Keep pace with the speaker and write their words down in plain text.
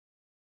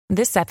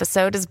This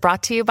episode is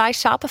brought to you by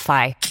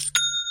Shopify.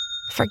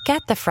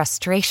 Forget the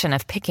frustration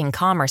of picking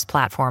commerce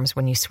platforms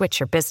when you switch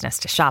your business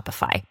to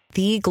Shopify,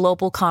 the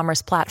global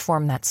commerce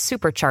platform that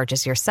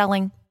supercharges your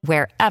selling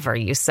wherever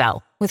you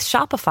sell. With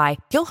Shopify,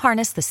 you'll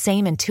harness the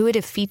same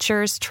intuitive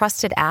features,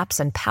 trusted apps,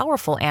 and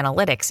powerful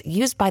analytics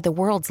used by the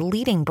world's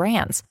leading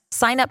brands.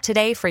 Sign up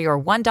today for your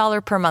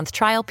 $1 per month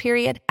trial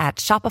period at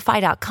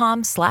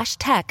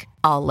shopify.com/tech,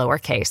 all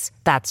lowercase.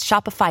 That's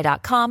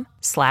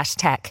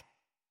shopify.com/tech.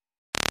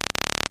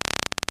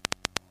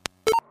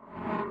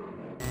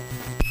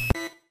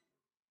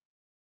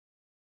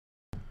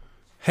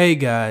 Hey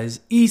guys,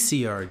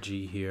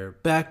 ECRG here,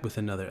 back with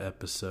another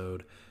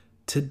episode.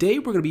 Today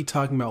we're going to be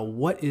talking about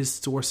what is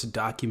Source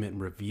Document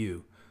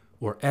Review,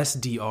 or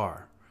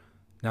SDR.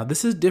 Now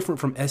this is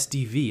different from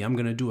SDV. I'm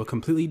going to do a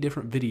completely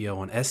different video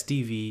on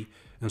SDV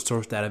and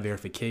Source Data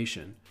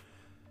Verification.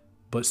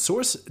 But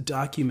Source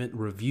Document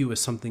Review is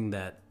something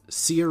that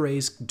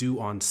CRAs do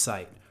on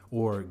site,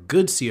 or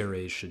good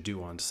CRAs should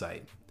do on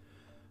site.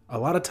 A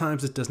lot of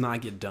times it does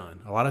not get done.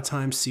 A lot of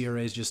times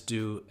CRAs just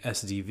do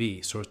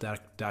SDV, Source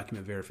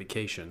Document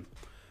Verification.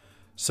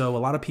 So a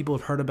lot of people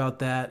have heard about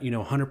that,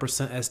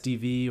 100%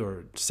 SDV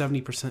or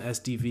 70%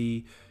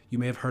 SDV. You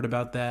may have heard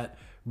about that,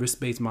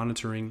 risk-based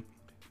monitoring.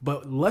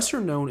 But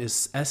lesser known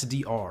is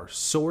SDR,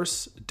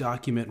 Source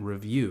Document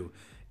Review.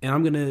 And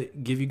I'm going to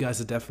give you guys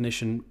a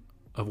definition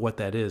of what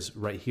that is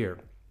right here.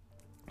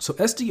 So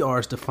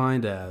SDR is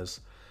defined as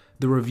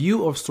the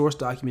review of source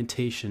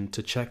documentation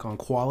to check on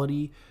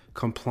quality,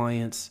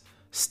 compliance,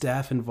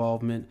 staff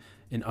involvement,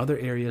 and other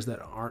areas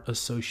that aren't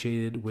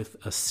associated with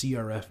a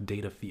CRF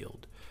data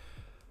field.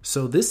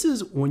 So this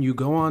is when you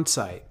go on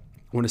site,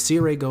 when a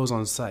CRA goes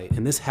on site,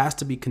 and this has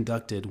to be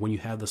conducted when you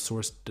have the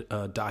source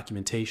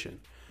documentation.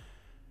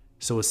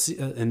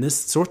 And this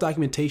source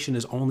documentation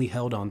is only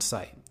held on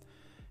site.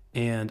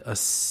 And a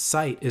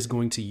site is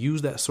going to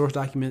use that source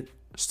documents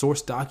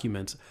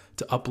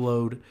to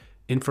upload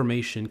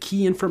information,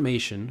 key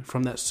information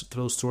from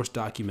those source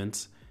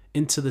documents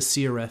into the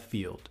CRF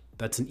field.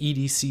 That's an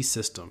EDC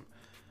system,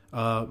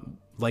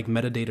 like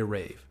Metadata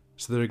Rave.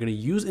 So they're going to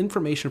use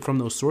information from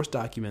those source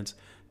documents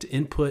to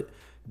input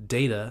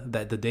data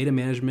that the data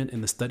management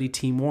and the study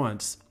team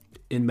wants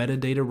in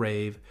Metadata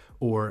Rave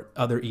or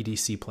other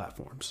EDC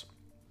platforms.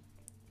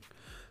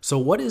 So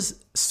what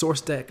is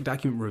Source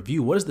Document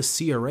Review? What does the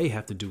CRA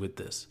have to do with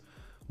this?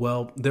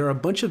 Well, there are a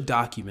bunch of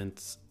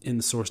documents in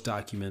the source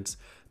documents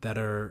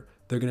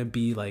they're going to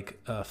be like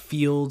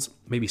fields,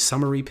 maybe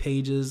summary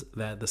pages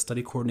that the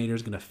study coordinator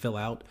is going to fill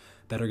out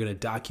that are going to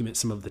document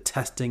some of the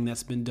testing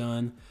that's been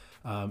done,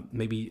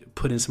 maybe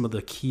put in some of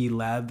the key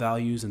lab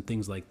values and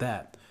things like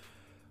that.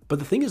 But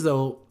the thing is,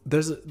 though,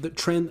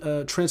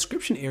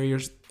 transcription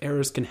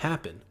errors can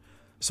happen.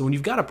 So when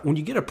you get a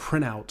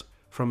printout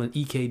from an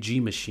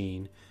EKG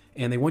machine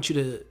and they want you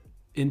to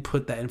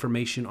input that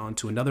information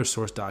onto another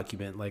source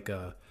document, like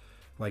a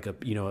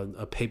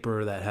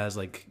paper that has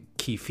like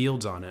key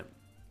fields on it,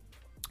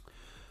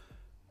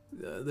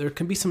 there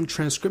can be some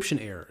transcription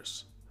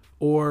errors.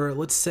 Or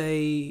let's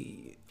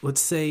say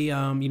there's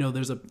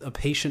a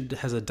patient that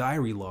has a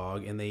diary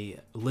log and they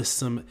list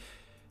some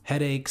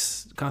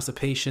headaches,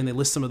 constipation. They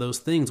list some of those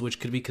things which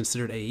could be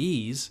considered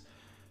AEs,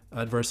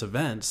 adverse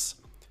events.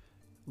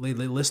 They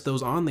list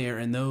those on there,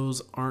 and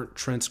those aren't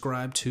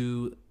transcribed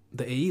to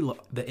the AE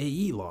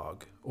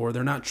log, or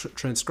they're not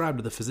transcribed,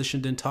 or the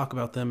physician didn't talk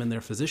about them in their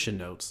physician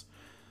notes.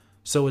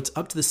 So it's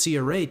up to the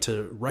CRA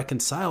to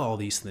reconcile all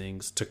these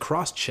things, to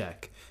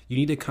cross-check. You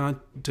need to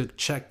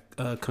check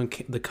the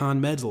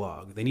ConMeds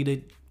log. They need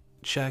to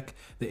check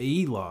the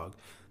AE log.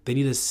 They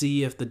need to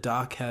see if the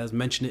doc has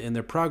mentioned it in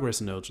their progress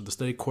notes, or the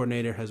study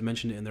coordinator has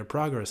mentioned it in their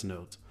progress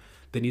notes.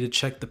 They need to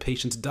check the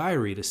patient's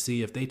diary to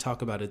see if they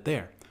talk about it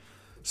there.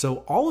 So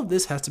all of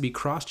this has to be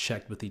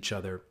cross-checked with each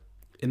other,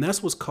 and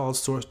that's what's called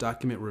Source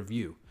Document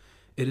Review.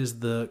 It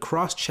is the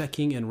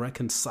cross-checking and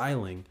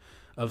reconciling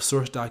of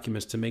source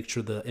documents to make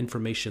sure the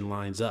information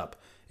lines up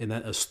and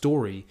that a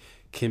story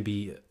can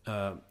be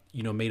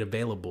made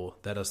available,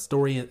 that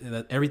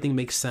everything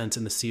makes sense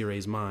in the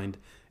CRA's mind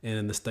and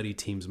in the study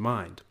team's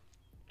mind.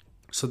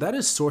 So that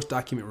is Source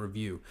Document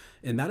Review,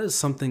 and that is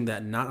something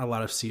that not a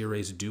lot of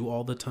CRAs do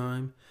all the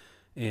time.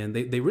 And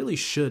they really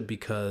should,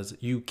 because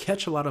you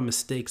catch a lot of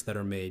mistakes that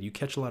are made. You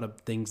catch a lot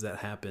of things that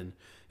happen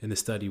in the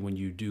study when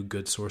you do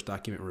good source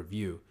document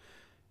review.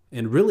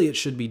 And really it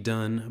should be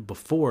done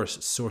before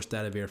source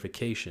data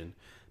verification.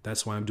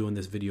 That's why I'm doing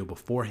this video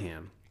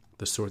beforehand,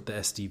 the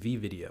SDV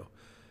video.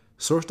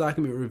 Source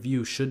document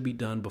review should be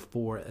done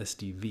before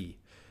SDV,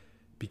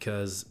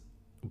 because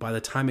by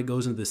the time it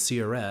goes into the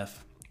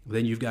CRF,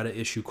 then you've got to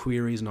issue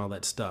queries and all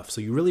that stuff.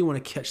 So you really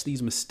want to catch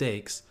these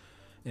mistakes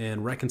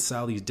and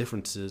reconcile these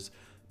differences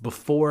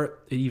before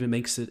it even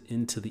makes it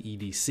into the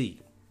EDC,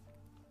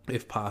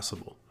 if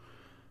possible.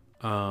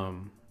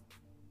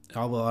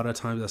 A lot of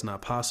times that's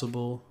not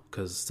possible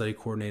because study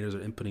coordinators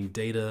are inputting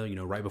data,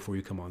 right before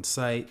you come on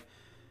site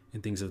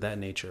and things of that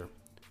nature.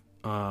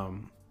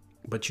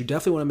 But you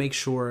definitely want to make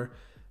sure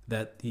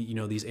that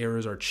these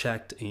errors are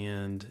checked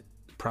and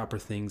proper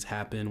things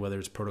happen, whether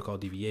it's protocol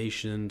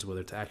deviations,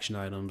 whether it's action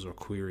items or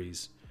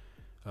queries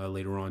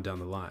later on down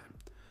the line.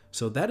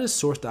 So that is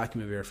source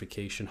document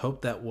verification.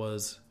 Hope that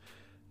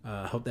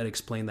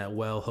explained that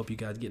well. Hope you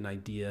guys get an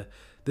idea.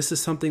 This is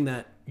something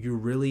that you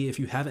really, if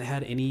you haven't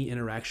had any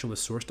interaction with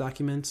source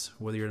documents,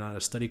 whether you're not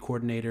a study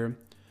coordinator,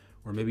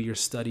 or maybe your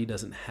study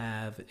doesn't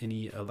have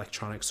any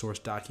electronic source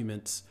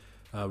documents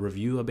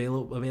review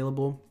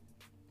available,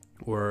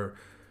 or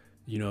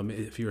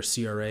if you're a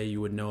CRA,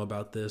 you would know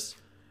about this.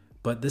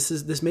 But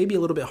this may be a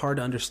little bit hard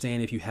to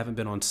understand if you haven't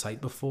been on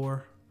site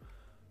before,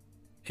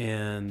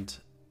 and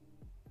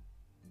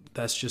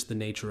that's just the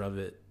nature of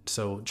it.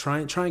 So try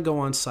and go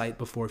on site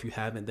before. If you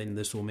haven't, then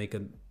this will make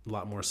a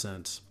lot more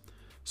sense.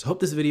 So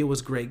hope this video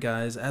was great,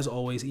 guys. As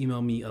always,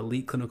 email me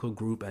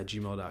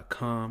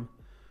eliteclinicalgroup@gmail.com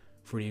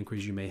for any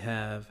inquiries you may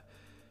have.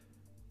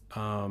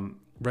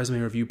 Resume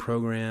review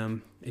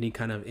program, any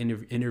kind of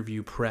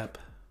interview prep.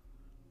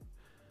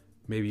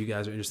 Maybe you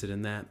guys are interested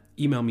in that.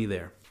 Email me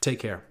there. Take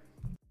care.